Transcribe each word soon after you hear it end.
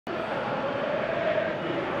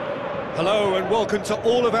Hello and welcome to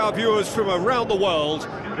all of our viewers from around the world.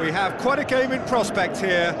 We have quite a game in prospect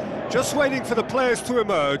here, just waiting for the players to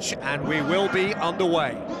emerge, and we will be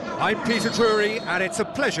underway. I'm Peter Drury, and it's a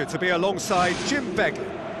pleasure to be alongside Jim Begley.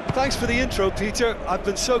 Thanks for the intro, Peter. I've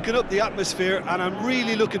been soaking up the atmosphere, and I'm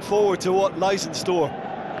really looking forward to what lies in store.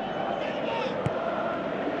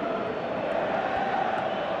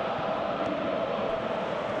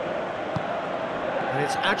 And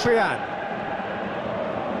it's Adrian.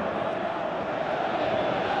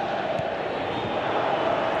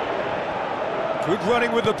 Good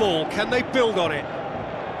running with the ball. Can they build on it?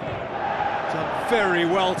 Done very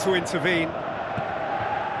well to intervene.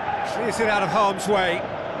 Clears it out of harm's way.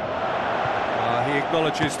 He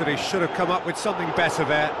acknowledges that he should have come up with something better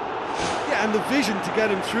there. Yeah, and the vision to get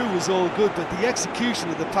him through was all good, but the execution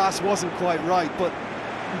of the pass wasn't quite right. But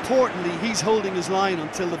importantly, he's holding his line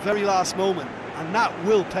until the very last moment, and that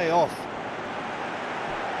will pay off.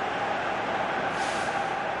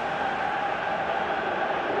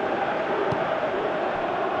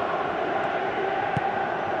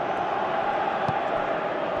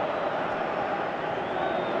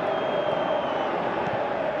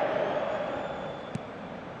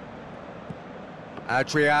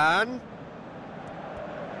 Adrian.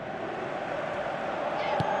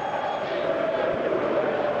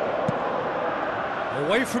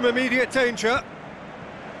 Away from immediate danger.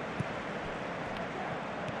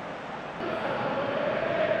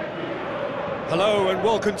 Hello and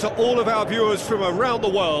welcome to all of our viewers from around the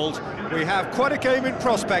world. We have quite a game in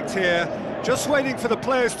prospect here, just waiting for the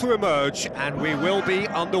players to emerge, and we will be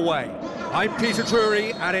underway. I'm Peter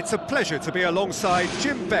Drury, and it's a pleasure to be alongside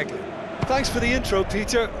Jim Begley. Thanks for the intro,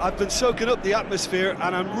 Peter. I've been soaking up the atmosphere,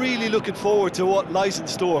 and I'm really looking forward to what lies in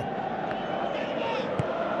store.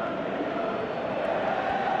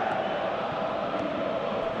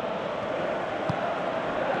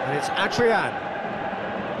 And it's Adrian.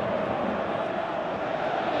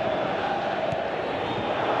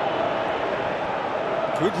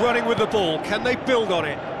 Good running with the ball. Can they build on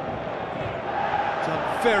it?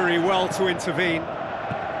 Done very well to intervene.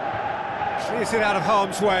 Clears it out of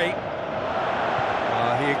harm's way.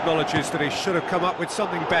 He acknowledges that he should have come up with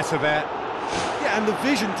something better there. Yeah, and the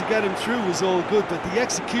vision to get him through was all good, but the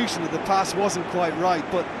execution of the pass wasn't quite right.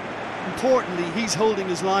 But importantly, he's holding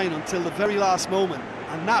his line until the very last moment,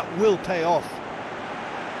 and that will pay off.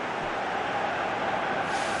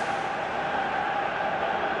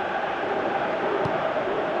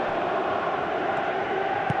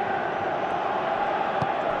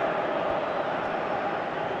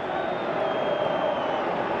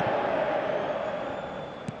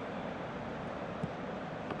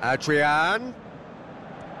 Adrian.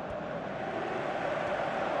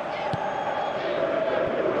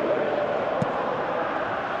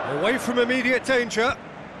 Away from immediate danger.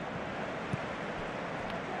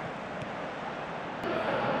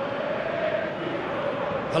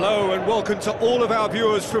 Hello and welcome to all of our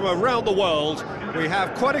viewers from around the world. We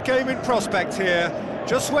have quite a game in prospect here,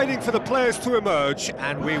 just waiting for the players to emerge,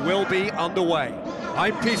 and we will be underway.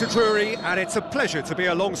 I'm Peter Drury, and it's a pleasure to be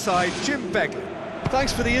alongside Jim Begley.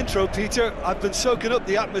 Thanks for the intro, Peter. I've been soaking up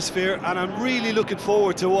the atmosphere, and I'm really looking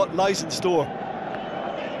forward to what lies in store.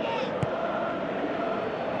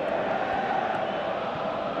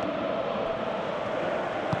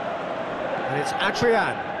 And it's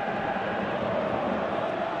Adrian.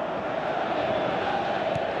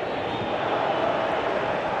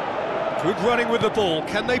 Good running with the ball.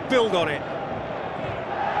 Can they build on it?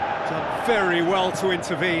 Done very well to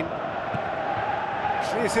intervene.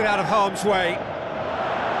 Clears it out of harm's way.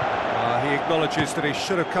 He acknowledges that he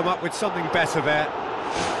should have come up with something better there.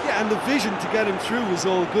 Yeah, and the vision to get him through was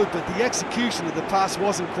all good, but the execution of the pass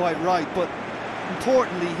wasn't quite right. But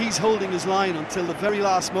importantly, he's holding his line until the very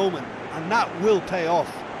last moment, and that will pay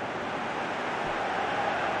off.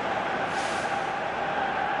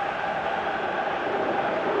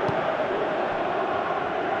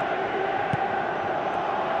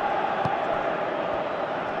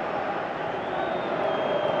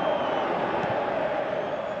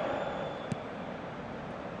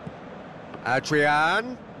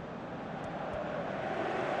 Adrian.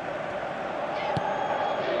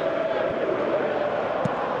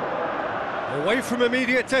 Away from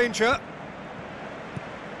immediate danger.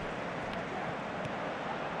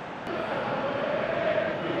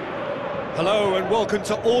 Hello and welcome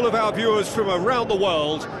to all of our viewers from around the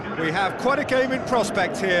world. We have quite a game in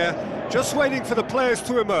prospect here, just waiting for the players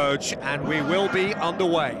to emerge, and we will be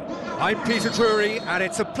underway. I'm Peter Drury, and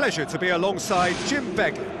it's a pleasure to be alongside Jim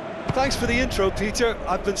Begley. Thanks for the intro, Peter.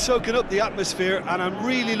 I've been soaking up the atmosphere, and I'm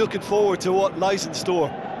really looking forward to what lies in store.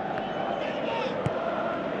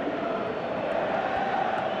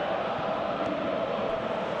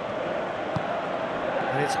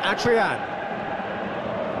 And it's Adrian.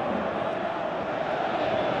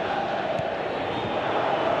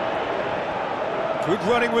 Good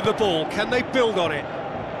running with the ball. Can they build on it?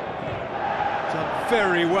 Done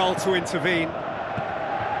very well to intervene.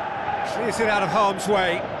 Clears it out of harm's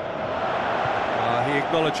way. He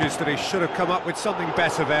acknowledges that he should have come up with something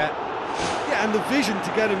better there. Yeah, and the vision to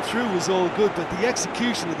get him through was all good, but the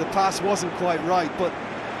execution of the pass wasn't quite right. But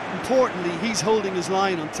importantly, he's holding his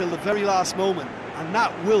line until the very last moment, and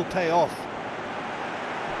that will pay off.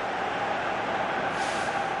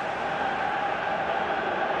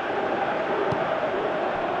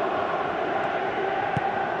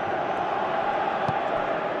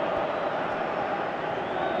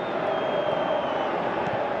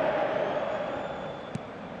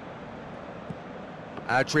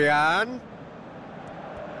 Adrian.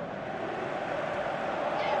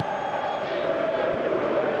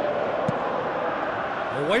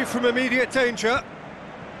 Away from immediate danger.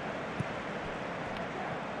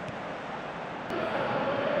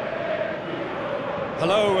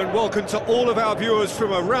 Hello and welcome to all of our viewers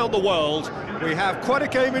from around the world. We have quite a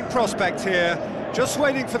game in prospect here, just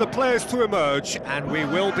waiting for the players to emerge, and we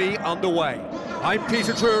will be underway. I'm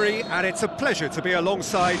Peter Drury, and it's a pleasure to be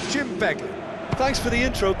alongside Jim Beggar. Thanks for the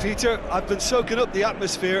intro, Peter. I've been soaking up the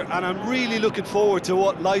atmosphere and I'm really looking forward to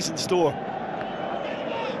what lies in store.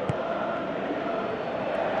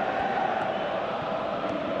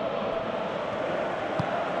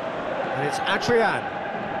 And it's Adrian.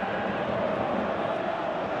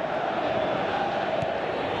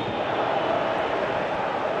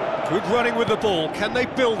 Good running with the ball. Can they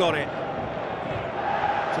build on it?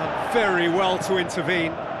 Done very well to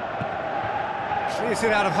intervene. Clears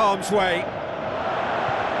it out of harm's way.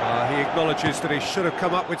 He acknowledges that he should have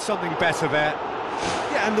come up with something better there.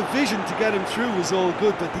 Yeah, and the vision to get him through was all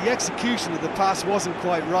good, but the execution of the pass wasn't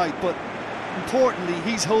quite right. But importantly,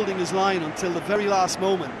 he's holding his line until the very last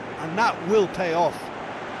moment, and that will pay off.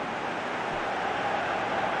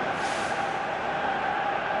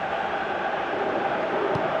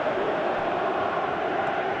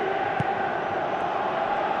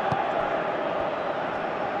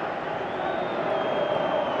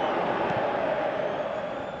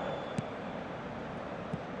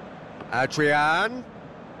 Adrian.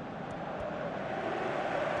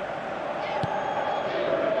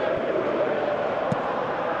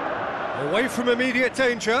 Away from immediate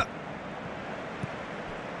danger.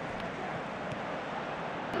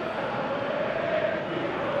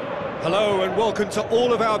 Hello and welcome to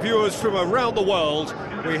all of our viewers from around the world.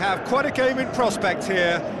 We have quite a game in prospect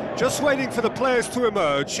here, just waiting for the players to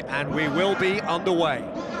emerge, and we will be underway.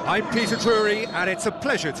 I'm Peter Drury, and it's a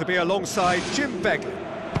pleasure to be alongside Jim Beggar.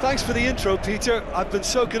 Thanks for the intro, Peter. I've been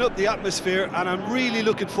soaking up the atmosphere and I'm really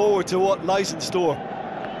looking forward to what lies in store.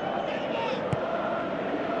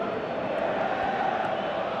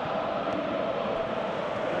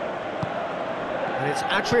 And it's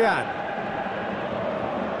Adrian.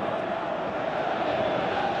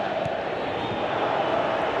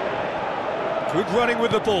 Good running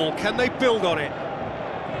with the ball. Can they build on it?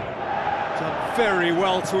 Done very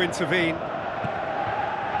well to intervene.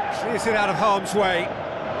 Clears it out of harm's way.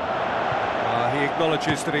 He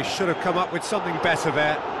acknowledges that he should have come up with something better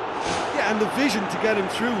there. Yeah, and the vision to get him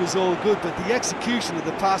through was all good, but the execution of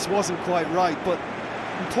the pass wasn't quite right. But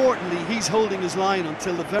importantly, he's holding his line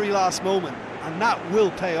until the very last moment, and that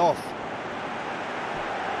will pay off.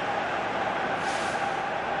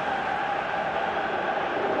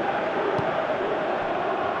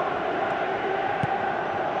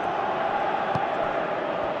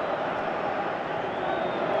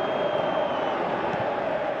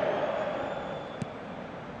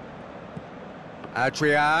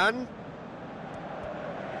 Adrian.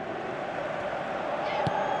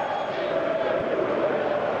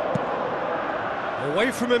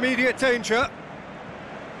 Away from immediate danger.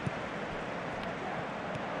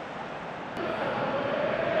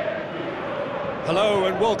 Hello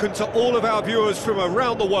and welcome to all of our viewers from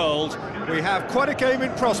around the world. We have quite a game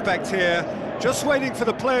in prospect here, just waiting for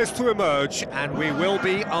the players to emerge, and we will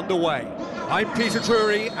be underway. I'm Peter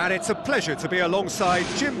Drury, and it's a pleasure to be alongside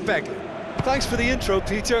Jim Beggar. Thanks for the intro,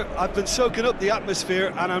 Peter. I've been soaking up the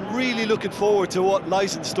atmosphere and I'm really looking forward to what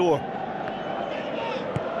lies in store.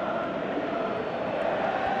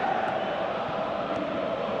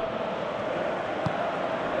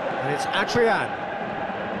 And it's Adrian.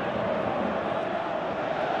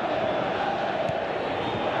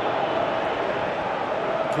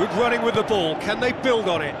 Good running with the ball. Can they build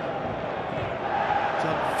on it?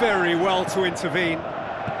 Done very well to intervene.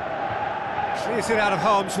 Clears it out of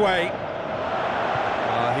harm's way.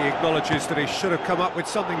 He acknowledges that he should have come up with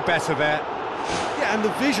something better there. Yeah, Yeah, and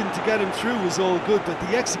the vision to get him through was all good, but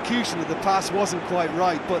the execution of the pass wasn't quite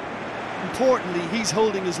right. But importantly, he's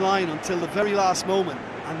holding his line until the very last moment,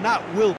 and that will